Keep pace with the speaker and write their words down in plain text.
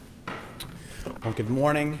Well, good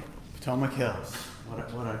morning, Potomac Hills. What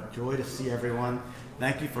a joy to see everyone.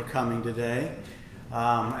 Thank you for coming today.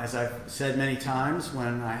 As I've said many times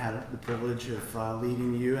when I had the privilege of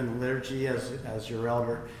leading you in the liturgy as your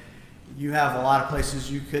elder, you have a lot of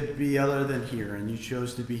places you could be other than here, and you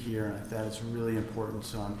chose to be here, and that is really important.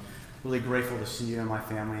 So I'm really grateful to see you, and my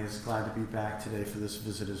family is glad to be back today for this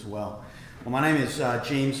visit as well. Well, my name is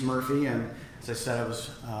James Murphy, and as I said, I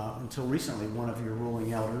was, until recently, one of your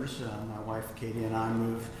ruling elders. My wife, Katie, and I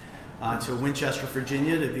moved to Winchester,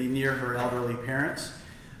 Virginia to be near her elderly parents.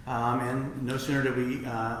 And no sooner did we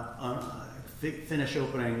finish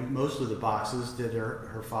opening most of the boxes did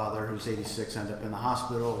her father, who's 86, end up in the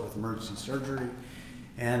hospital with emergency surgery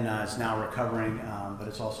and is now recovering, but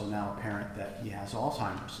it's also now apparent that he has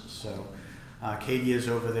Alzheimer's. So Katie is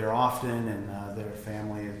over there often, and their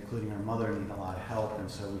family, including her mother, need a lot of help, and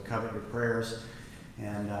so we covet your prayers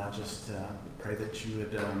and just pray that you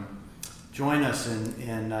would join us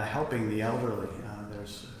in helping the elderly.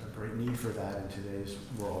 There's a great need for that in today's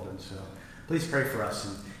world, and so please pray for us.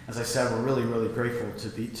 And as I said, we're really, really grateful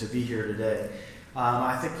to be here today.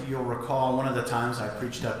 I think you'll recall one of the times I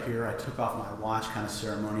preached up here, I took off my watch kind of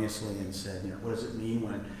ceremoniously and said, what does it mean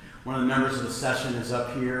when one of the members of the session is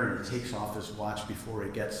up here and he takes off his watch before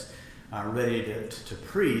he gets ready to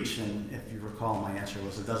preach? And if you recall, my answer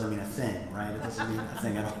was, it doesn't mean a thing, right? It doesn't mean a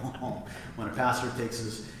thing at all. When a pastor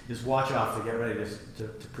takes his watch off to get ready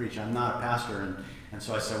to preach, I'm not a pastor, and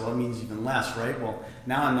so I said, well, it means even less, right? Well,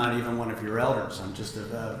 now I'm not even one of your elders. I'm just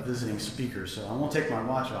a visiting speaker, so I won't take my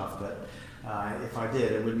watch off, but if I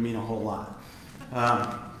did, it wouldn't mean a whole lot.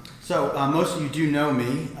 So most of you do know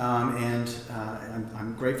me, and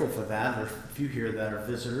I'm grateful for that. There are a few here that are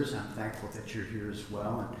visitors. I'm thankful that you're here as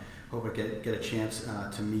well, and hope I get a chance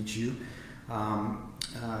to meet you.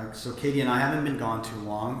 So Katie and I haven't been gone too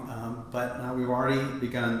long, but we've already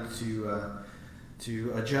begun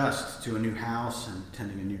to adjust to a new house and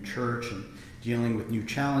attending a new church and dealing with new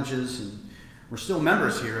challenges. And we're still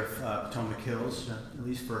members here of Potomac Hills, at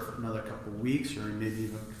least for another couple of weeks or maybe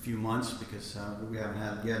even a few months, because we haven't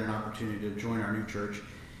had yet an opportunity to join our new church,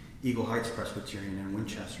 Eagle Heights Presbyterian in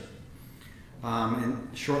Winchester. And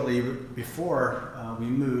shortly before we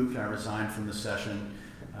moved, I resigned from the session.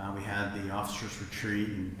 We had the officers' retreat,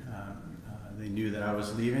 and they knew that I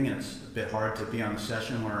was leaving, and it's a bit hard to be on the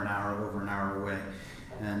session. We're over an hour away.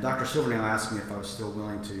 And Dr. Silvernail asked me if I was still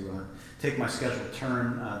willing to take my scheduled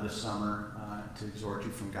turn this summer to exhort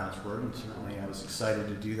you from God's Word, and certainly I was excited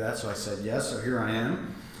to do that, so I said yes, so here I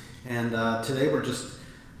am. And today we're just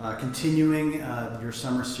continuing your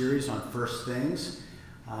summer series on First Things,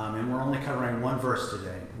 and we're only covering one verse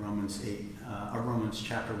today, Romans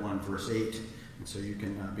chapter 1, verse 8, and so you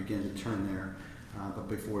can begin to turn there. But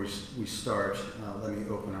before we start, let me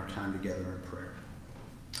open our time together in prayer.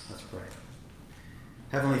 Let's pray.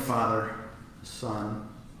 Heavenly Father, Son,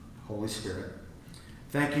 Holy Spirit,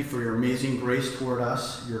 thank you for your amazing grace toward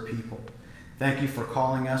us, your people. Thank you for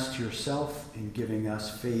calling us to yourself and giving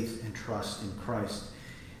us faith and trust in Christ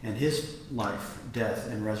and his life, death,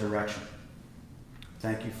 and resurrection.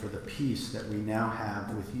 Thank you for the peace that we now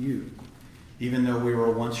have with you, even though we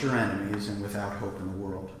were once your enemies and without hope in the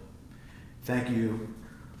world. Thank you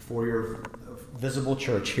for your visible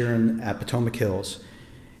church here at Potomac Hills,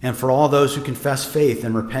 and for all those who confess faith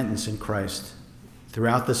and repentance in Christ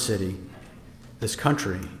throughout the city, this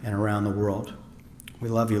country, and around the world. We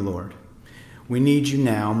love you, Lord. We need you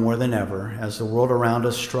now more than ever as the world around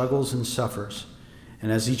us struggles and suffers,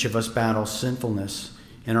 and as each of us battles sinfulness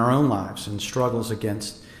in our own lives and struggles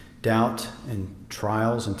against doubt and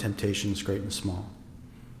trials and temptations great and small.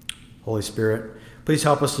 Holy Spirit, please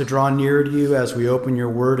help us to draw near to you as we open your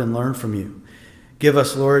word and learn from you. Give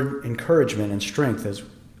us, Lord, encouragement and strength as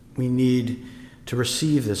we need to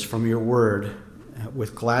receive this from your word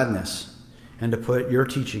with gladness and to put your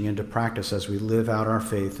teaching into practice as we live out our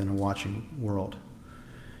faith in a watching world.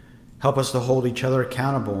 Help us to hold each other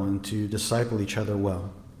accountable and to disciple each other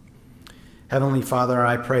well. Heavenly Father,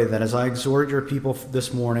 I pray that as I exhort your people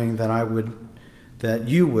this morning, that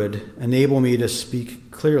you would enable me to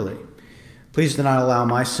speak clearly. Please do not allow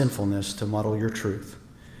my sinfulness to muddle your truth,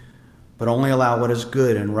 but only allow what is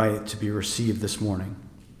good and right to be received this morning.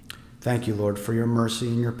 Thank you, Lord, for your mercy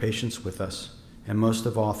and your patience with us. And most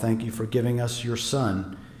of all, thank you for giving us your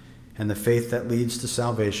Son and the faith that leads to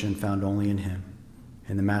salvation found only in him.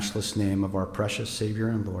 In the matchless name of our precious Savior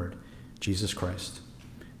and Lord, Jesus Christ.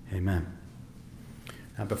 Amen.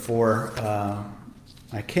 Now, before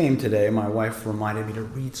I came today, my wife reminded me to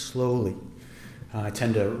read slowly. I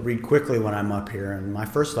tend to read quickly when I'm up here, and my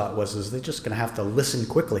first thought was, is they're just going to have to listen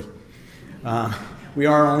quickly. we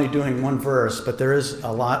are only doing one verse, but there is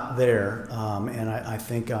a lot there, and I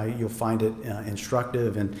think you'll find it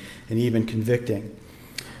instructive and even convicting.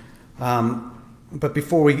 But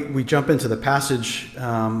before we jump into the passage,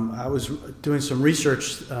 I was doing some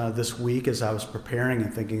research this week as I was preparing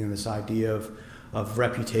and thinking of this idea of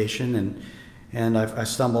reputation, and I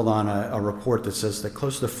stumbled on a report that says that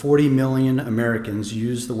close to 40 million Americans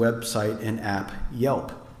use the website and app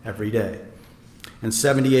Yelp every day. And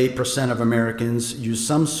 78% of Americans use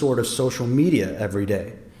some sort of social media every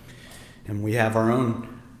day. And we have our own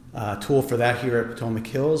tool for that here at Potomac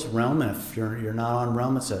Hills, Realm. And if you're not on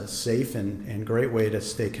Realm, it's a safe and great way to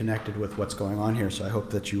stay connected with what's going on here. So I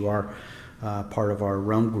hope that you are part of our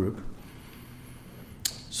Realm group.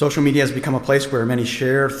 Social media has become a place where many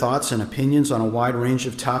share thoughts and opinions on a wide range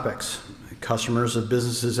of topics. Customers of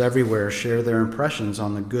businesses everywhere share their impressions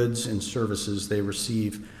on the goods and services they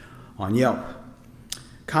receive on Yelp.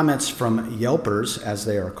 Comments from Yelpers, as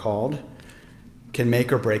they are called, can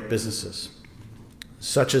make or break businesses,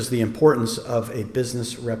 such as the importance of a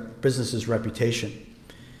business's reputation.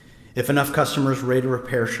 If enough customers rate a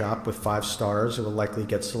repair shop with 5 stars, it will likely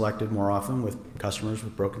get selected more often with customers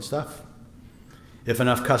with broken stuff. If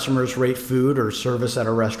enough customers rate food or service at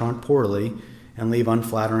a restaurant poorly and leave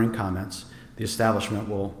unflattering comments, the establishment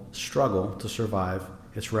will struggle to survive,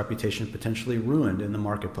 its reputation potentially ruined in the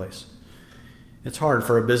marketplace. It's hard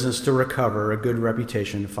for a business to recover a good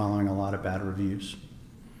reputation following a lot of bad reviews.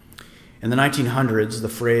 In the 1900s, the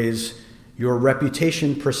phrase, "your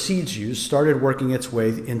reputation precedes you," started working its way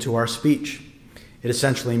into our speech. It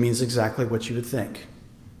essentially means exactly what you would think.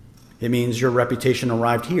 It means your reputation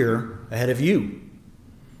arrived here ahead of you.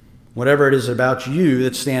 Whatever it is about you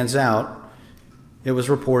that stands out, it was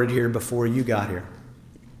reported here before you got here.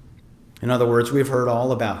 In other words, we've heard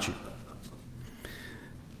all about you.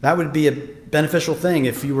 That would be a beneficial thing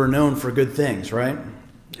if you were known for good things, right?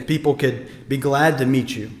 People could be glad to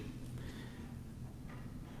meet you.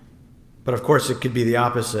 But of course, it could be the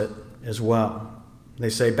opposite as well. They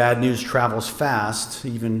say bad news travels fast,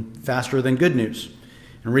 even faster than good news.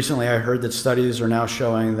 And recently I heard that studies are now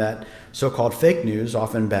showing that so-called fake news,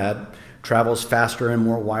 often bad, travels faster and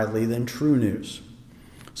more widely than true news.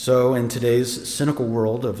 So in today's cynical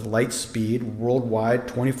world of light speed, worldwide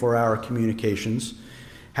 24-hour communications,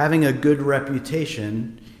 having a good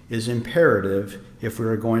reputation is imperative if we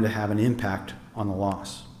are going to have an impact on the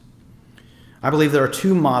lost. I believe there are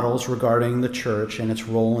 2 models regarding the church and its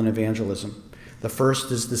role in evangelism. The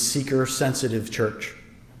first is the seeker-sensitive church,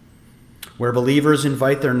 where believers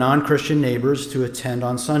invite their non-Christian neighbors to attend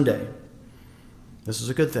on Sunday. This is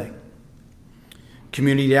a good thing.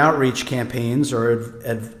 Community outreach campaigns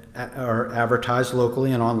are advertised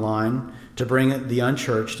locally and online to bring the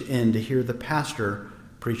unchurched in to hear the pastor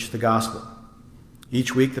preach the gospel.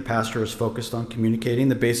 Each week, the pastor is focused on communicating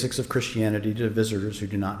the basics of Christianity to visitors who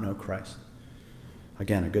do not know Christ.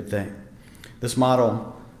 Again, a good thing. This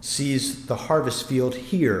model sees the harvest field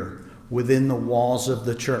here within the walls of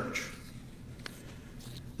the church.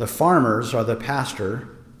 The farmers are the pastor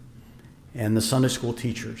and the Sunday school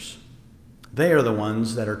teachers. They are the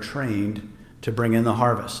ones that are trained to bring in the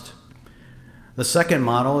harvest. The second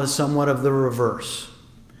model is somewhat of the reverse.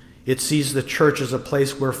 It sees the church as a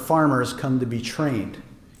place where farmers come to be trained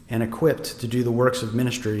and equipped to do the works of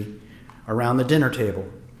ministry around the dinner table,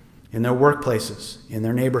 in their workplaces, in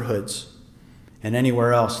their neighborhoods, and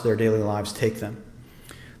anywhere else their daily lives take them.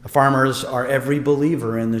 The farmers are every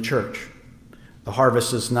believer in the church. The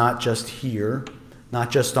harvest is not just here,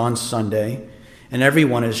 not just on Sunday, and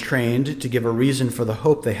everyone is trained to give a reason for the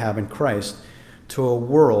hope they have in Christ to a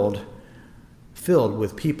world filled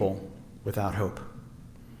with people without hope.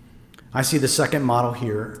 I see the second model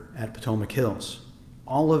here at Potomac Hills.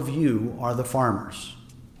 All of you are the farmers,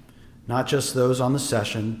 not just those on the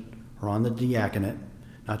session or on the diaconate,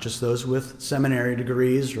 not just those with seminary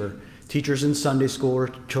degrees or teachers in Sunday school or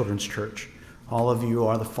children's church. All of you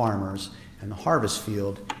are the farmers, and the harvest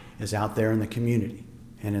field is out there in the community,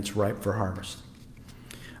 and it's ripe for harvest.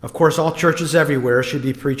 Of course, all churches everywhere should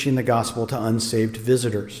be preaching the gospel to unsaved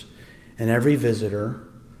visitors, and every visitor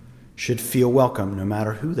should feel welcome no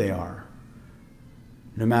matter who they are,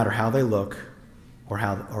 no matter how they look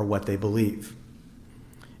or what they believe.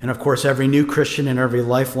 And of course, every new Christian and every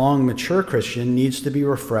lifelong mature Christian needs to be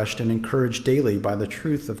refreshed and encouraged daily by the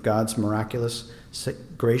truth of God's miraculous,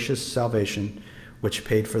 gracious salvation, which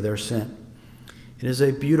paid for their sin. It is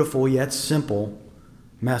a beautiful yet simple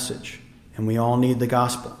message, and we all need the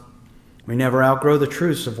gospel. We never outgrow the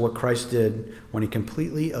truths of what Christ did when he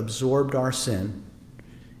completely absorbed our sin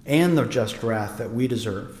and the just wrath that we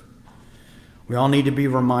deserve. We all need to be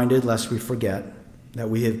reminded, lest we forget, that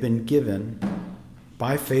we have been given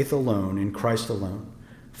by faith alone, in Christ alone,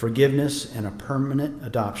 forgiveness and a permanent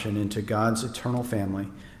adoption into God's eternal family,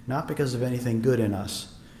 not because of anything good in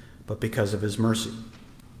us, but because of his mercy.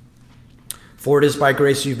 For it is by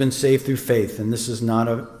grace you've been saved through faith, and this is not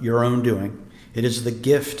of your own doing. It is the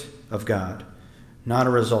gift of God, not a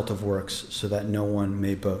result of works, so that no one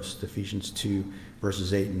may boast. Ephesians 2,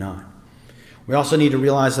 verses 8 and 9. We also need to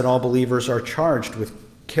realize that all believers are charged with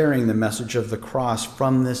carrying the message of the cross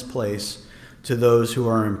from this place to those who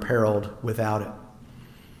are imperiled without it.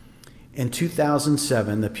 In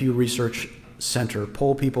 2007, the Pew Research Center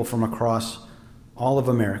polled people from across all of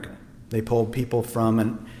America. They polled people from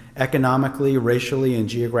an economically, racially, and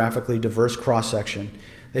geographically diverse cross-section.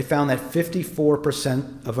 They found that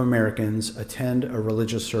 54% of Americans attend a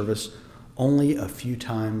religious service only a few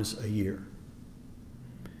times a year.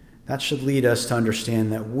 That should lead us to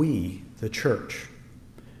understand that we, the church,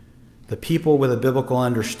 the people with a biblical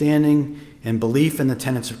understanding and belief in the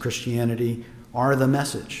tenets of Christianity, are the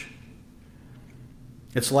message.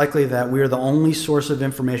 It's likely that we are the only source of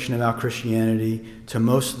information about Christianity to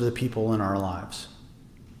most of the people in our lives.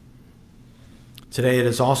 Today, it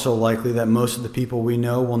is also likely that most of the people we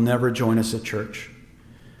know will never join us at church.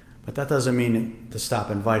 But that doesn't mean to stop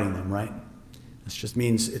inviting them, right? This just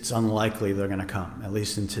means it's unlikely they're going to come, at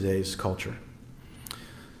least in today's culture.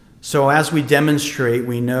 So as we demonstrate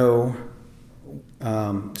what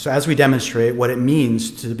it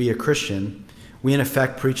means to be a Christian, we in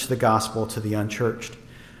effect preach the gospel to the unchurched.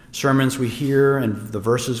 Sermons we hear and the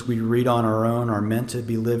verses we read on our own are meant to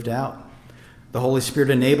be lived out. The Holy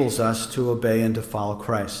Spirit enables us to obey and to follow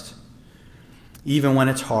Christ, even when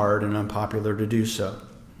it's hard and unpopular to do so.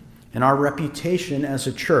 And our reputation as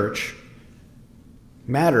a church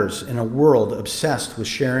matters in a world obsessed with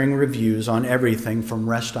sharing reviews on everything from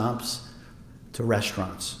restaurants to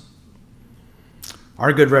restaurants.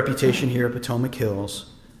 Our good reputation here at Potomac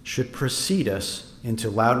Hills should precede us into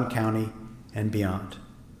Loudoun County and beyond.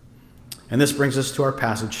 And this brings us to our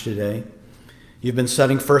passage today. You've been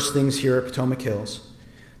studying first things here at Potomac Hills.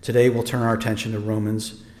 Today we'll turn our attention to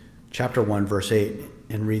Romans chapter 1, verse 8,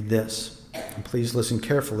 and read this. And please listen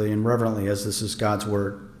carefully and reverently, as this is God's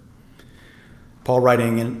word. Paul,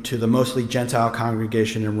 writing to the mostly Gentile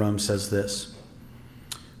congregation in Rome, says this: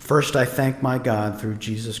 "First, I thank my God through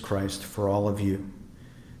Jesus Christ for all of you,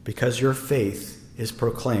 because your faith is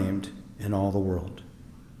proclaimed in all the world."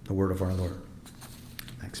 The word of our Lord.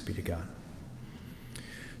 Thanks be to God.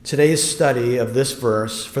 For today's study of this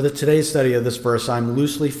verse, I'm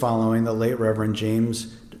loosely following the late Reverend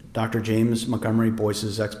Dr. James Montgomery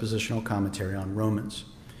Boyce's expositional commentary on Romans.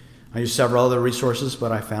 I used several other resources,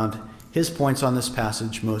 but I found his points on this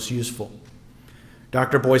passage most useful.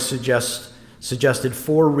 Dr. Boyce suggested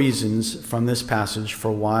 4 reasons from this passage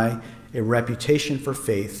for why a reputation for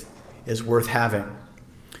faith is worth having.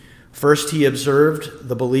 First, he observed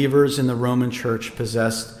the believers in the Roman church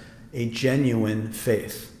possessed a genuine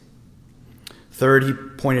faith. Second, he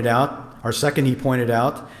pointed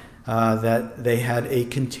out that they had a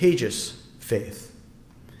contagious faith.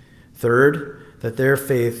 Third, that their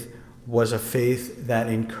faith was a faith that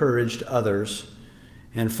encouraged others.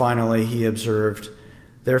 And finally, he observed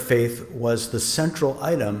their faith was the central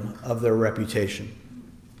item of their reputation.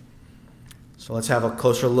 So let's have a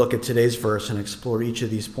closer look at today's verse and explore each of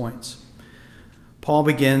these points. Paul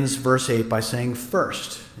begins verse 8 by saying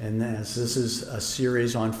first, and as this is a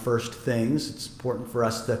series on first things, it's important for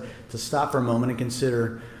us to stop for a moment and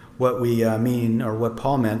consider what we mean, or what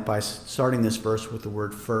Paul meant by starting this verse with the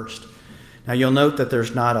word first. Now you'll note that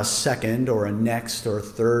there's not a second or a next or a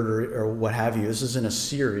third or what have you. This isn't a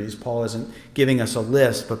series. Paul isn't giving us a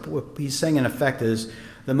list, but what he's saying in effect is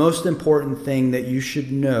the most important thing that you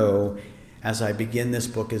should know as I begin this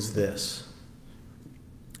book is this.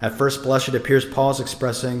 At first blush, it appears Paul's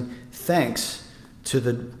expressing thanks to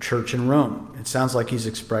the church in Rome. It sounds like he's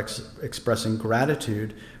expressing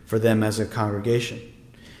gratitude for them as a congregation.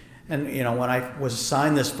 And, when I was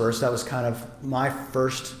assigned this verse, that was kind of my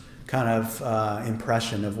first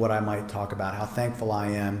impression of what I might talk about, how thankful I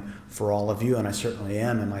am for all of you, and I certainly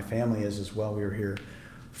am, and my family is as well. We were here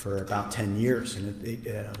for about 10 years, and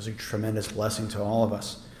it was a tremendous blessing to all of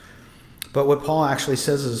us. But what Paul actually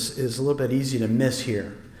says is a little bit easy to miss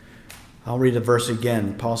here. I'll read the verse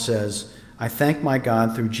again. Paul says, "I thank my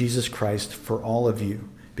God through Jesus Christ for all of you,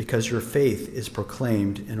 because your faith is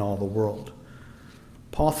proclaimed in all the world."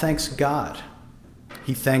 Paul thanks God.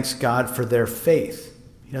 He thanks God for their faith.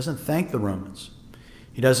 He doesn't thank the Romans.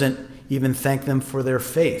 He doesn't even thank them for their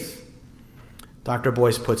faith. Dr.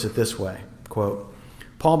 Boyce puts it this way, quote,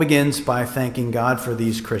 "Paul begins by thanking God for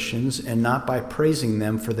these Christians and not by praising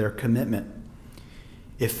them for their commitment.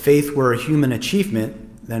 If faith were a human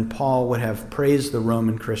achievement, then Paul would have praised the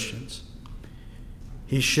Roman Christians.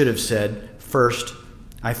 He should have said, first,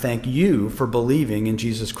 I thank you for believing in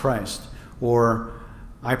Jesus Christ, or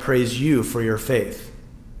I praise you for your faith.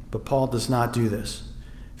 But Paul does not do this.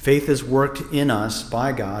 Faith is worked in us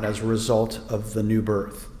by God as a result of the new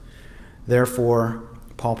birth. Therefore,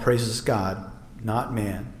 Paul praises God, not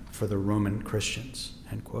man, for the Roman Christians.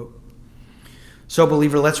 End quote. So,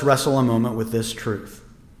 believer, let's wrestle a moment with this truth.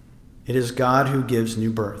 It is God who gives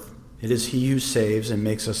new birth. It is he who saves and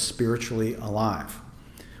makes us spiritually alive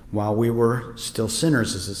while we were still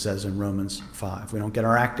sinners, as it says in Romans 5. We don't get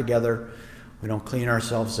our act together. We don't clean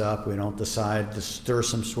ourselves up. We don't decide to stir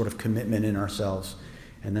some sort of commitment in ourselves,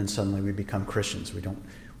 and then suddenly we become Christians. We don't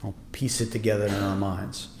piece it together in our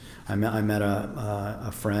minds. I met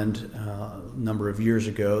a friend a number of years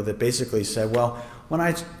ago that basically said, well, when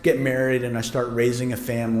I get married and I start raising a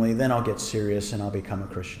family, then I'll get serious and I'll become a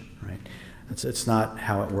Christian, right? It's not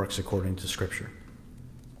how it works according to Scripture.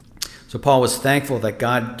 So Paul was thankful that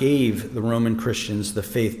God gave the Roman Christians the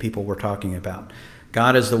faith people were talking about.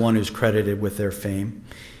 God is the one who's credited with their fame.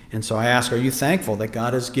 And so I ask, are you thankful that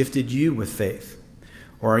God has gifted you with faith?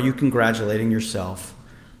 Or are you congratulating yourself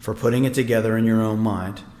for putting it together in your own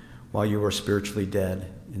mind while you were spiritually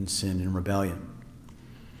dead in sin and rebellion?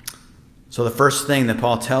 So the first thing that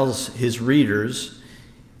Paul tells his readers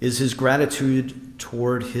is his gratitude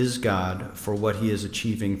toward his God for what he is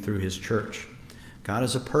achieving through his church. God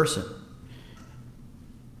is a person.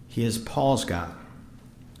 He is Paul's God.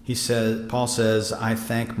 Paul says, I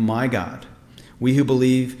thank my God. We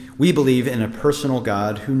believe in a personal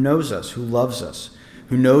God who knows us, who loves us,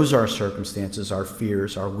 who knows our circumstances, our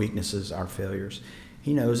fears, our weaknesses, our failures.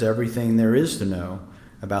 He knows everything there is to know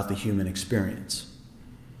about the human experience.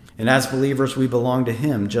 And as believers, we belong to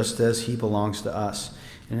him just as he belongs to us.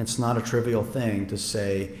 And it's not a trivial thing to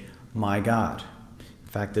say, my God. In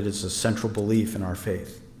fact, it is a central belief in our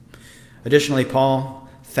faith. Additionally, Paul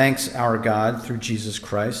thanks our God through Jesus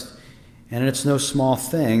Christ. And it's no small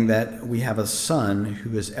thing that we have a Son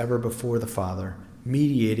who is ever before the Father,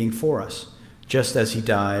 mediating for us, just as he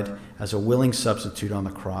died as a willing substitute on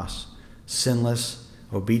the cross, sinless,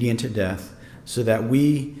 obedient to death, so that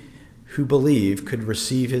we who believe could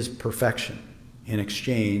receive his perfection. In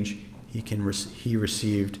exchange, he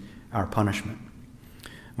received our punishment.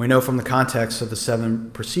 We know from the context of the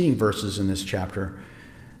 7 preceding verses in this chapter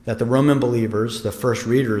that the Roman believers, the first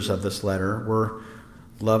readers of this letter, were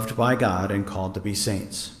loved by God and called to be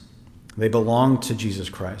saints. They belonged to Jesus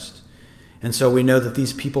Christ. And so we know that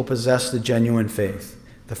these people possessed a genuine faith,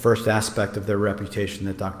 the first aspect of their reputation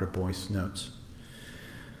that Dr. Boyce notes.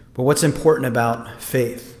 But what's important about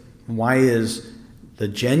faith? Why is the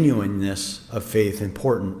genuineness of faith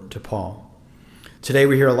important to Paul? Today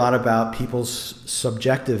we hear a lot about people's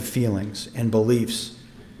subjective feelings and beliefs,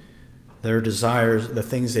 their desires, the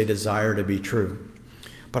things they desire to be true.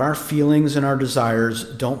 But our feelings and our desires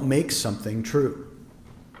don't make something true.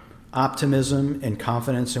 Optimism and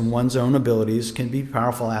confidence in one's own abilities can be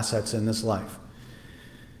powerful assets in this life.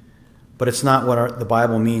 But it's not what the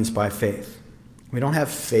Bible means by faith. We don't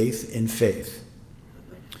have faith in faith.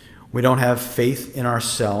 We don't have faith in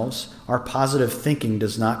ourselves. Our positive thinking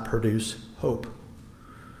does not produce hope.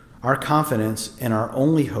 Our confidence and our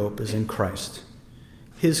only hope is in Christ,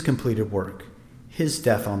 his completed work, his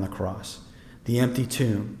death on the cross, the empty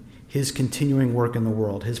tomb, his continuing work in the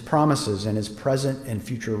world, his promises, and his present and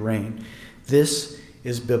future reign. This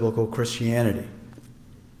is biblical Christianity.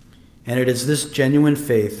 And it is this genuine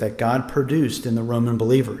faith that God produced in the Roman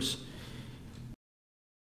believers.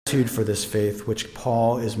 For this faith, which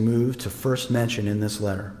Paul is moved to first mention in this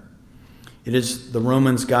letter. It is the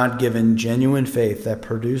Romans' God-given genuine faith that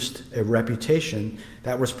produced a reputation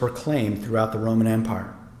that was proclaimed throughout the Roman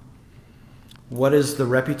Empire. What is the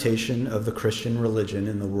reputation of the Christian religion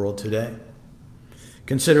in the world today?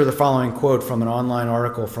 Consider the following quote from an online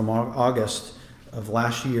article from August of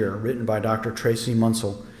last year, written by Dr. Tracy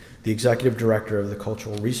Munsell, the executive director of the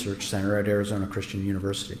Cultural Research Center at Arizona Christian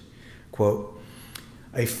University. Quote,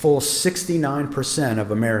 a full 69%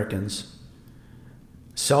 of Americans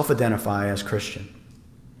self-identify as Christian.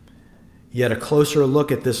 Yet a closer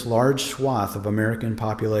look at this large swath of American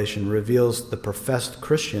population reveals the professed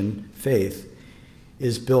Christian faith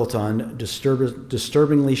is built on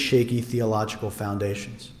disturbingly shaky theological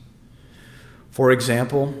foundations. For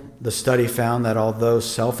example, the study found that although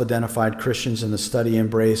self-identified Christians in the study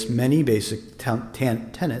embrace many basic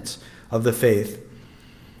tenets of the faith,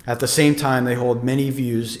 at the same time they hold many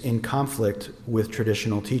views in conflict with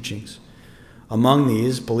traditional teachings. Among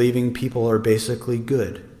these, believing people are basically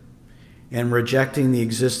good, and rejecting the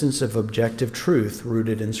existence of objective truth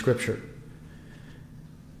rooted in Scripture.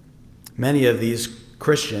 Many of these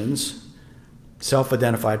Christians,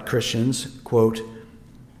 self-identified Christians, quote,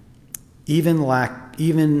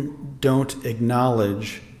 even don't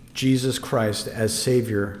acknowledge Jesus Christ as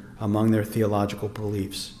Savior among their theological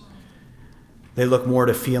beliefs. They look more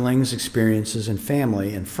to feelings, experiences, and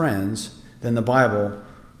family and friends than the Bible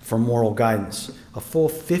for moral guidance. A full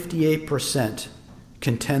 58%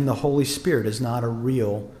 contend the Holy Spirit is not a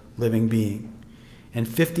real living being. And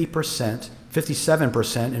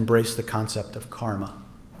 57% embrace the concept of karma.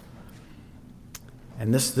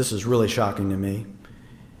 And this is really shocking to me.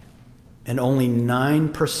 And only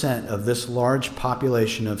 9% of this large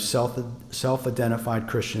population of self-identified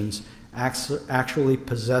Christians actually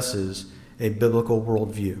possesses a biblical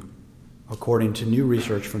worldview, according to new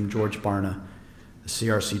research from George Barna, the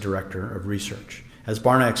CRC Director of Research. As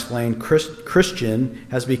Barna explained, Christian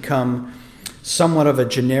has become somewhat of a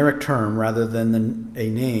generic term rather than a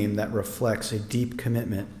name that reflects a deep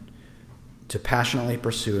commitment to passionately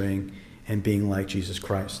pursuing and being like Jesus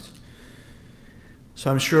Christ. So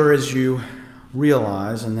I'm sure as you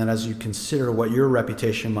realize, and then as you consider what your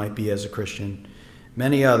reputation might be as a Christian,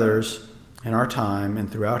 many others in our time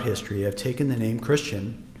and throughout history have taken the name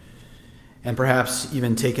Christian and perhaps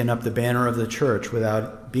even taken up the banner of the church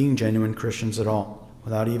without being genuine Christians at all,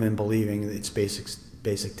 without even believing its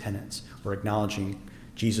basic tenets or acknowledging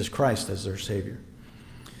Jesus Christ as their Savior.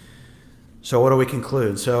 So what do we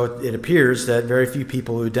conclude? So it appears that very few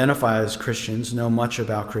people who identify as Christians know much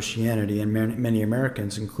about Christianity, and many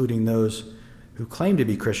Americans, including those who claim to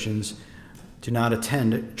be Christians, do not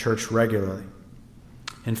attend church regularly.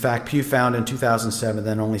 In fact, Pew found in 2007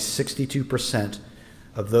 that only 62%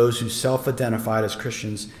 of those who self-identified as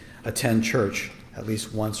Christians attend church at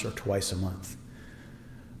least once or twice a month.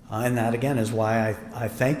 And that, again, is why I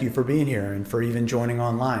thank you for being here and for even joining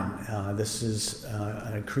online. This is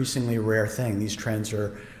an increasingly rare thing. These trends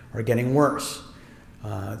are getting worse.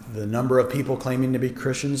 The number of people claiming to be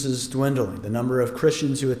Christians is dwindling. The number of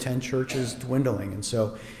Christians who attend church is dwindling. And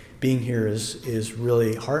so being here is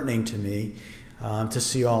really heartening to me to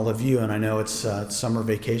see all of you. And I know it's summer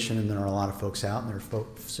vacation and there are a lot of folks out and there are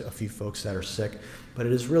a few folks that are sick. But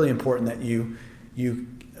it is really important that you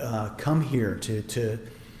come here to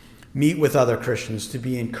meet with other Christians, to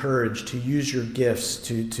be encouraged, to use your gifts,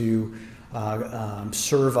 to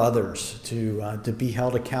serve others, to be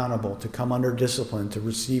held accountable, to come under discipline, to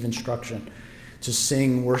receive instruction, to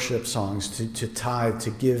sing worship songs, to tithe,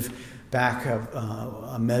 to give back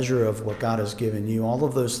a measure of what God has given you. All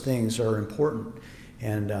of those things are important,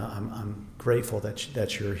 and I'm grateful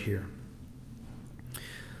that you're here.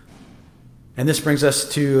 And this brings us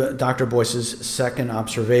to Dr. Boyce's second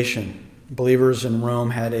observation. Believers in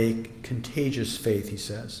Rome had a contagious faith, he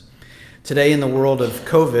says. Today in the world of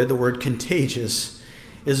COVID, the word contagious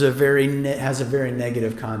has a very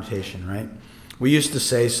negative connotation, right? We used to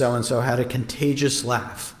say so-and-so had a contagious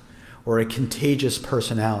laugh or a contagious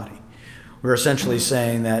personality. We're essentially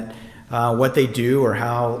saying that what they do or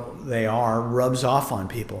how they are rubs off on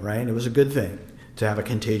people, right? It was a good thing to have a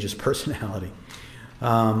contagious personality.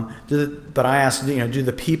 But I ask, do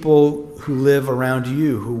the people who live around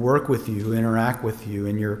you, who work with you, who interact with you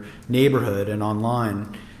in your neighborhood and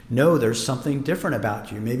online, know there's something different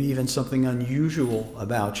about you, maybe even something unusual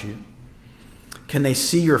about you? Can they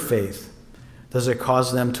see your faith? Does it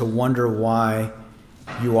cause them to wonder why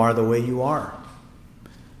you are the way you are?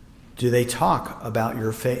 Do they talk about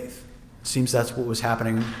your faith? It seems that's what was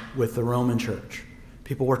happening with the Roman church.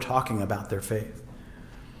 People were talking about their faith.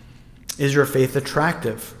 Is your faith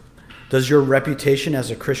attractive? Does your reputation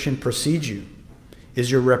as a Christian precede you?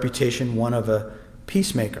 Is your reputation one of a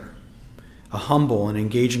peacemaker, a humble and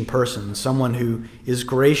engaging person, someone who is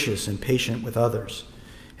gracious and patient with others?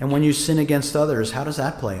 And when you sin against others, how does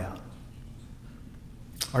that play out?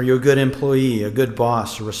 Are you a good employee, a good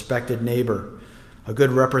boss, a respected neighbor, a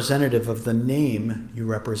good representative of the name you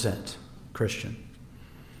represent, Christian?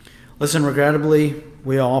 Listen, regrettably,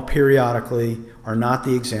 we all periodically are not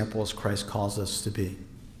the examples Christ calls us to be.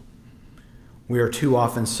 We are too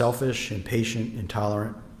often selfish, impatient,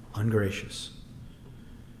 intolerant, ungracious.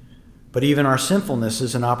 But even our sinfulness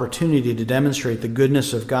is an opportunity to demonstrate the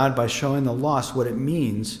goodness of God by showing the lost what it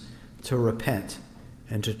means to repent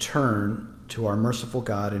and to turn to our merciful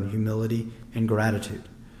God in humility and gratitude.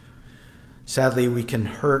 Sadly, we can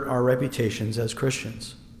hurt our reputations as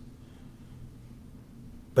Christians.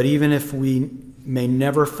 But even if we may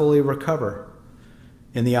never fully recover,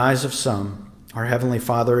 in the eyes of some, our Heavenly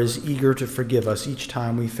Father is eager to forgive us each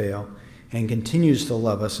time we fail and continues to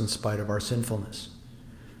love us in spite of our sinfulness.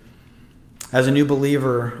 As a new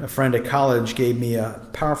believer, a friend at college gave me a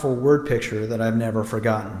powerful word picture that I've never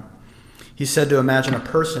forgotten. He said to imagine a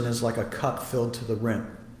person is like a cup filled to the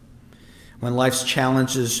rim. When life's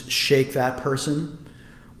challenges shake that person,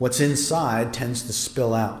 what's inside tends to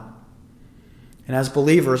spill out. And as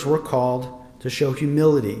believers, we're called to show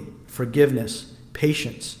humility, forgiveness,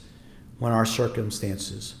 patience when our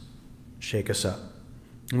circumstances shake us up.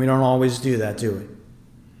 And we don't always do that, do we?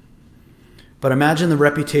 But imagine the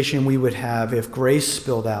reputation we would have if grace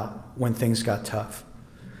spilled out when things got tough.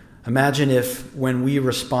 Imagine if, when we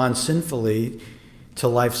respond sinfully to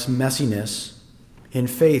life's messiness, in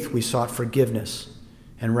faith we sought forgiveness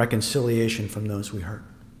and reconciliation from those we hurt.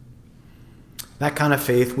 That kind of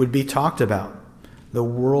faith would be talked about. The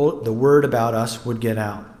word about us would get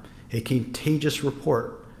out. A contagious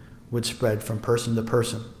report would spread from person to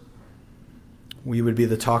person. We would be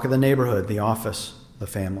the talk of the neighborhood, the office, the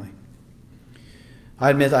family. I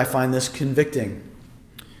admit I find this convicting.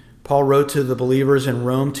 Paul wrote to the believers in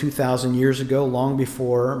Rome 2,000 years ago, long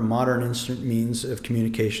before modern instant means of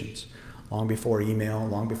communications, long before email,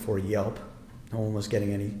 long before Yelp. No one was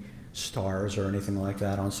getting any stars or anything like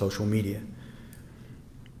that on social media.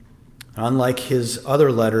 Unlike his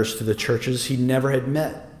other letters to the churches, he never had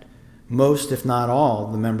met most, if not all,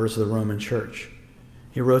 the members of the Roman church.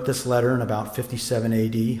 He wrote this letter in about 57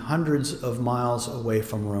 AD, hundreds of miles away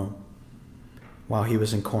from Rome, while he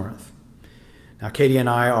was in Corinth. Now, Katie and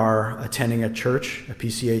I are attending a church, a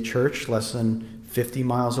PCA church, less than 50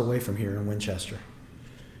 miles away from here in Winchester.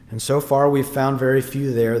 And so far, we've found very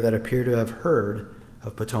few there that appear to have heard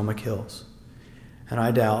of Potomac Hills. And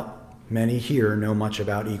I doubt many here know much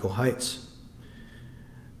about Eagle Heights.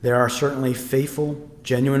 There are certainly faithful,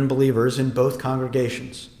 genuine believers in both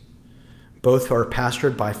congregations. Both are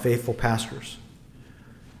pastored by faithful pastors.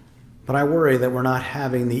 But I worry that we're not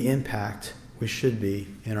having the impact we should be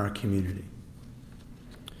in our community.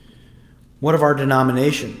 What of our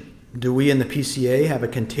denomination? Do we in the PCA have a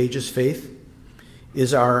contagious faith?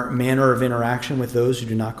 Is our manner of interaction with those who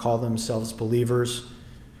do not call themselves believers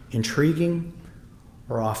intriguing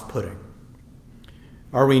or off-putting?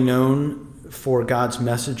 Are we known for God's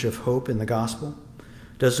message of hope in the gospel?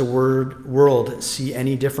 Does the world see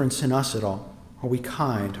any difference in us at all? Are we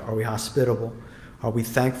kind? Are we hospitable? Are we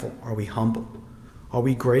thankful? Are we humble? Are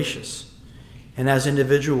we gracious? And as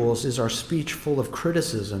individuals, is our speech full of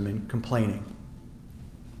criticism and complaining?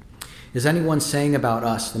 Is anyone saying about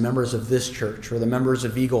us, the members of this church or the members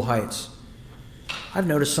of Eagle Heights, I've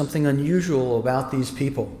noticed something unusual about these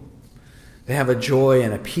people. They have a joy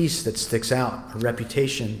and a peace that sticks out, a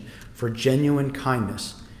reputation for genuine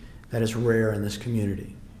kindness that is rare in this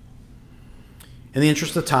community. In the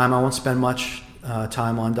interest of time, I won't spend much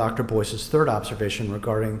time on Dr. Boyce's third observation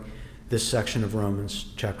regarding this section of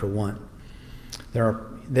Romans chapter 1.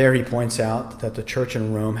 There he points out that the church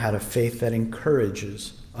in Rome had a faith that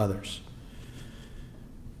encourages others.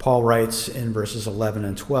 Paul writes in verses 11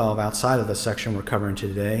 and 12, outside of the section we're covering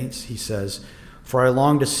today, he says, "For I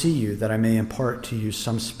long to see you, that I may impart to you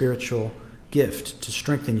some spiritual gift to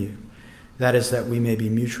strengthen you. That is, that we may be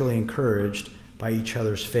mutually encouraged by each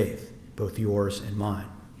other's faith, both yours and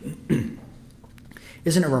mine."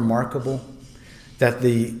 Isn't it remarkable that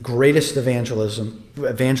the greatest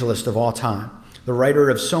evangelist of all time, the writer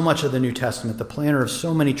of so much of the New Testament, the planner of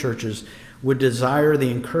so many churches, would desire the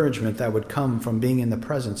encouragement that would come from being in the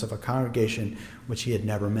presence of a congregation which he had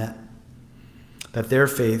never met? That their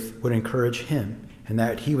faith would encourage him, and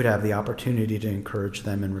that he would have the opportunity to encourage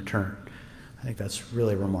them in return. I think that's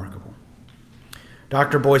really remarkable.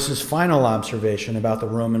 Dr. Boyce's final observation about the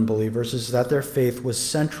Roman believers is that their faith was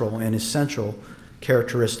central and essential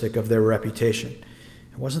characteristic of their reputation.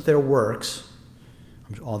 It wasn't their works,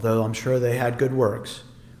 although I'm sure they had good works.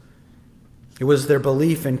 It was their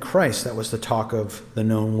belief in Christ that was the talk of the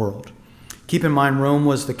known world. Keep in mind, Rome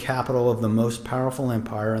was the capital of the most powerful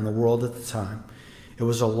empire in the world at the time. It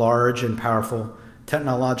was a large and powerful,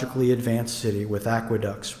 technologically advanced city with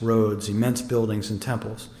aqueducts, roads, immense buildings, and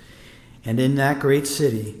temples. And in that great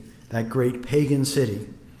city, that great pagan city,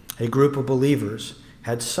 a group of believers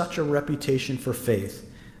had such a reputation for faith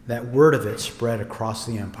that word of it spread across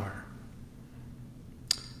the empire.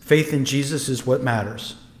 Faith in Jesus is what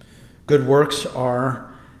matters. Good works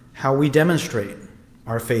are how we demonstrate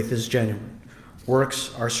our faith is genuine.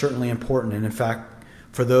 Works are certainly important, and in fact,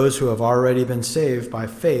 for those who have already been saved by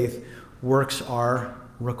faith, works are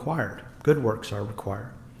required. Good works are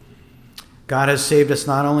required. God has saved us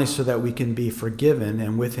not only so that we can be forgiven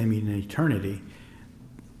and with him in eternity,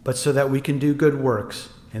 but so that we can do good works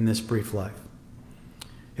in this brief life.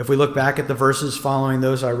 If we look back at the verses following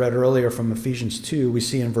those I read earlier from Ephesians 2, we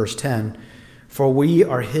see in verse 10, For we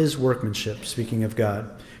are his workmanship, speaking of God,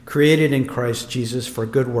 created in Christ Jesus for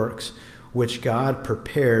good works, which God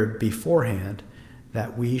prepared beforehand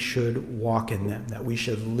that we should walk in them, that we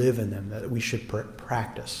should live in them, that we should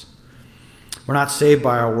practice. We're not saved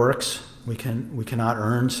by our works. We cannot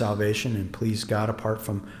earn salvation and please God apart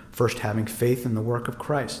from first having faith in the work of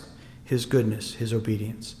Christ, his goodness, his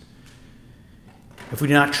obedience. If we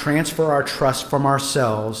do not transfer our trust from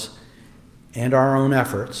ourselves and our own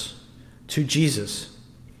efforts to Jesus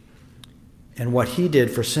and what he did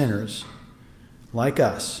for sinners like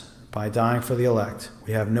us by dying for the elect,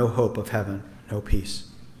 we have no hope of heaven, no peace.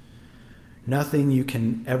 Nothing you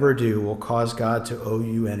can ever do will cause God to owe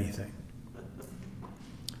you anything.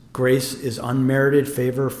 Grace is unmerited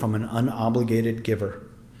favor from an unobligated giver.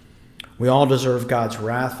 We all deserve God's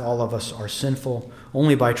wrath. All of us are sinful.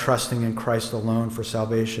 Only by trusting in Christ alone for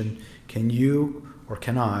salvation can you or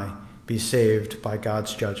can I be saved by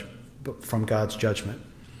from God's judgment.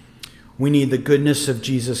 We need the goodness of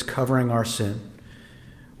Jesus covering our sin.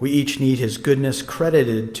 We each need his goodness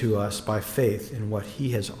credited to us by faith in what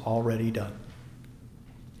he has already done.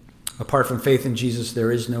 Apart from faith in Jesus,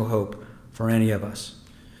 there is no hope for any of us.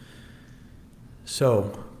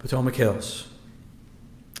 So, Potomac Hills.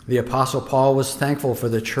 The Apostle Paul was thankful for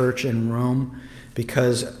the church in Rome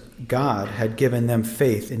because God had given them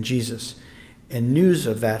faith in Jesus, and news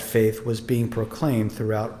of that faith was being proclaimed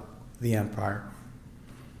throughout the empire.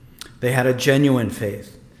 They had a genuine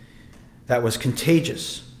faith that was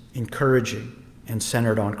contagious, encouraging, and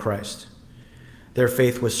centered on Christ. Their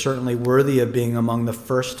faith was certainly worthy of being among the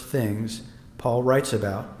first things Paul writes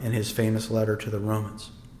about in his famous letter to the Romans.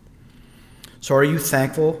 So are you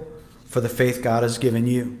thankful for the faith God has given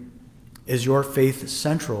you? Is your faith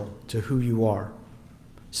central to who you are,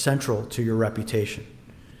 central to your reputation?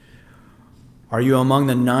 Are you among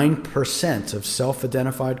the 9% of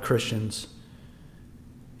self-identified Christians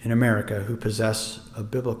in America who possess a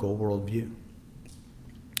biblical worldview?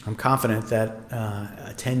 I'm confident that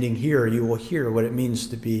attending here, you will hear what it means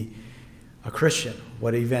to be a Christian,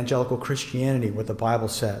 what evangelical Christianity, what the Bible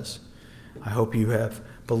says. I hope you have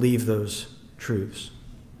believed those truths.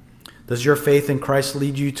 Does your faith in Christ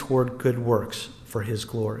lead you toward good works for his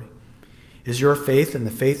glory? Is your faith and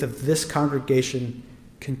the faith of this congregation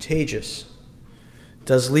contagious?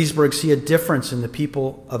 Does Leesburg see a difference in the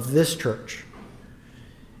people of this church?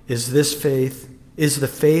 Is the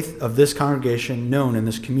faith of this congregation known in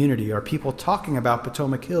this community? Are people talking about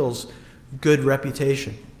Potomac Hills' good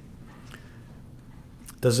reputation?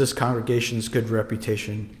 Does this congregation's good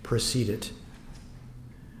reputation precede it?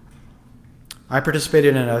 I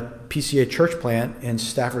participated in a PCA church plant in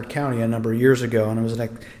Stafford County a number of years ago, and it was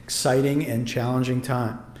an exciting and challenging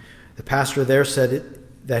time. The pastor there said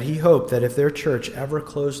that he hoped that if their church ever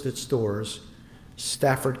closed its doors,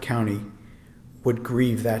 Stafford County would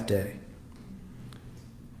grieve that day.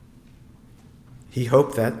 He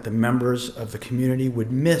hoped that the members of the community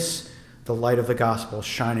would miss the light of the gospel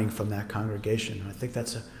shining from that congregation. I think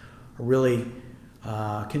that's a really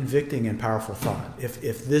convicting and powerful thought.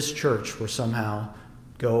 If this church were somehow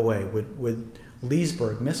go away, would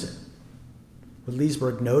Leesburg miss it? Would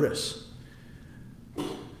Leesburg notice?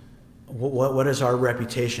 What is our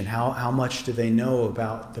reputation? How much do they know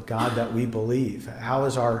about the God that we believe? How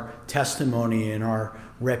is our testimony and our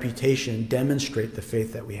reputation demonstrate the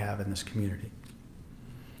faith that we have in this community?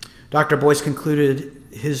 Dr. Boyce concluded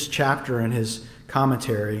his chapter and his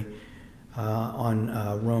commentary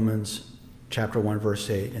on Romans chapter 1, verse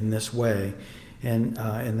 8 in this way. And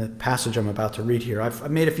in the passage I'm about to read here,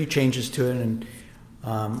 I've made a few changes to it and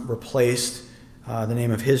replaced the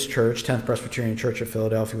name of his church, 10th Presbyterian Church of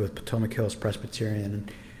Philadelphia, with Potomac Hills Presbyterian.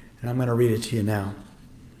 And I'm going to read it to you now.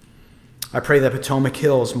 I pray that Potomac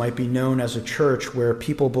Hills might be known as a church where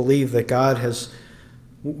people believe that God has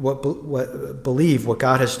believe what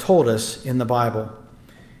God has told us in the Bible,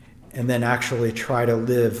 and then actually try to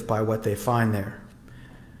live by what they find there.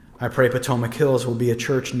 I pray Potomac Hills will be a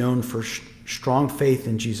church known for strong faith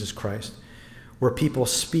in Jesus Christ, where people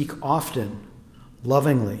speak often,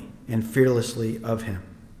 lovingly, and fearlessly of him.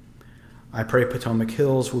 I pray Potomac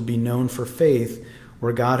Hills will be known for faith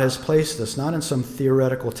where God has placed us, not in some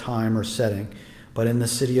theoretical time or setting, but in the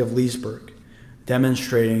city of Leesburg,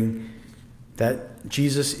 demonstrating that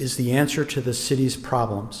Jesus is the answer to the city's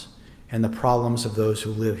problems and the problems of those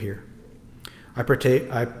who live here. I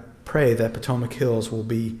pray that Potomac Hills will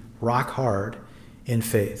be rock hard in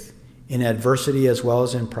faith, in adversity as well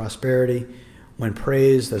as in prosperity, when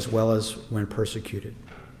praised as well as when persecuted.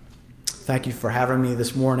 Thank you for having me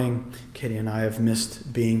this morning. Kitty and I have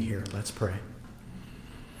missed being here. Let's pray.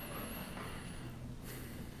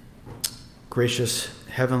 Gracious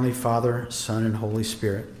Heavenly Father, Son, and Holy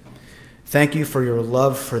Spirit, thank you for your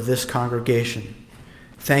love for this congregation.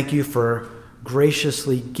 Thank you for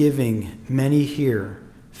graciously giving many here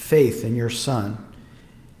faith in your Son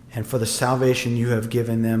and for the salvation you have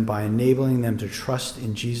given them by enabling them to trust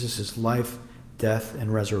in Jesus' life, death,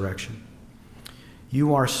 and resurrection.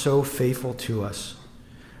 You are so faithful to us.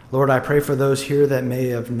 Lord, I pray for those here that may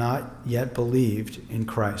have not yet believed in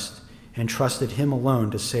Christ and trusted him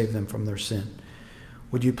alone to save them from their sin.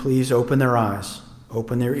 Would you please open their eyes,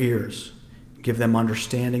 open their ears, give them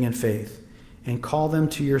understanding and faith, and call them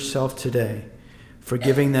to yourself today,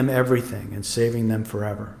 forgiving them everything and saving them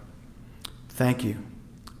forever. Thank you.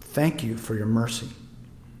 Thank you for your mercy,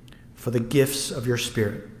 for the gifts of your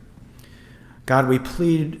Spirit. God, we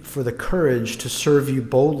plead for the courage to serve you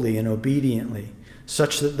boldly and obediently,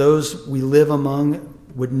 such that those we live among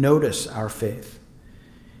would notice our faith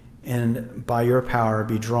and by your power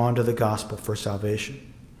be drawn to the gospel for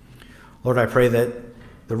salvation. Lord, I pray that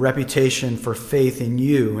the reputation for faith in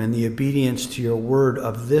you and the obedience to your word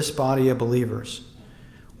of this body of believers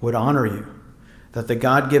would honor you, that the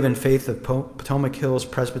God-given faith of Potomac Hills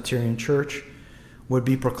Presbyterian Church would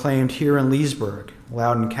be proclaimed here in Leesburg,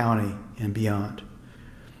 Loudoun County, and beyond.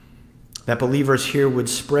 That believers here would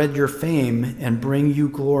spread your fame and bring you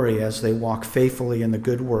glory as they walk faithfully in the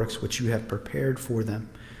good works which you have prepared for them,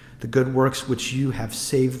 the good works which you have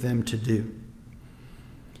saved them to do.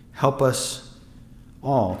 Help us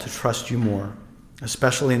all to trust you more,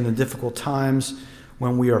 especially in the difficult times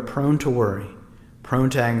when we are prone to worry,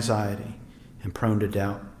 prone to anxiety, and prone to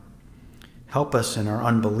doubt. Help us in our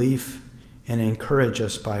unbelief and encourage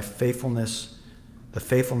us by faithfulness, the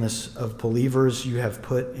faithfulness of believers you have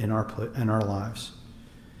put in our lives.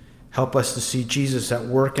 Help us to see Jesus at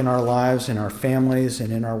work in our lives, in our families,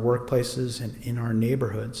 and in our workplaces, and in our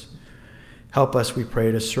neighborhoods. Help us, we pray,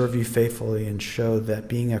 to serve you faithfully and show that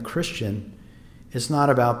being a Christian is not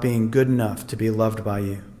about being good enough to be loved by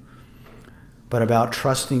you, but about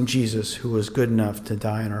trusting Jesus, who was good enough to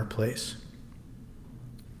die in our place.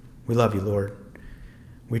 We love you, Lord.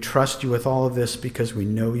 We trust you with all of this because we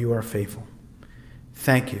know you are faithful.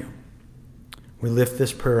 Thank you. We lift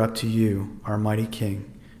this prayer up to you, our mighty King,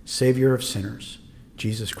 Savior of sinners,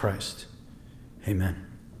 Jesus Christ. Amen.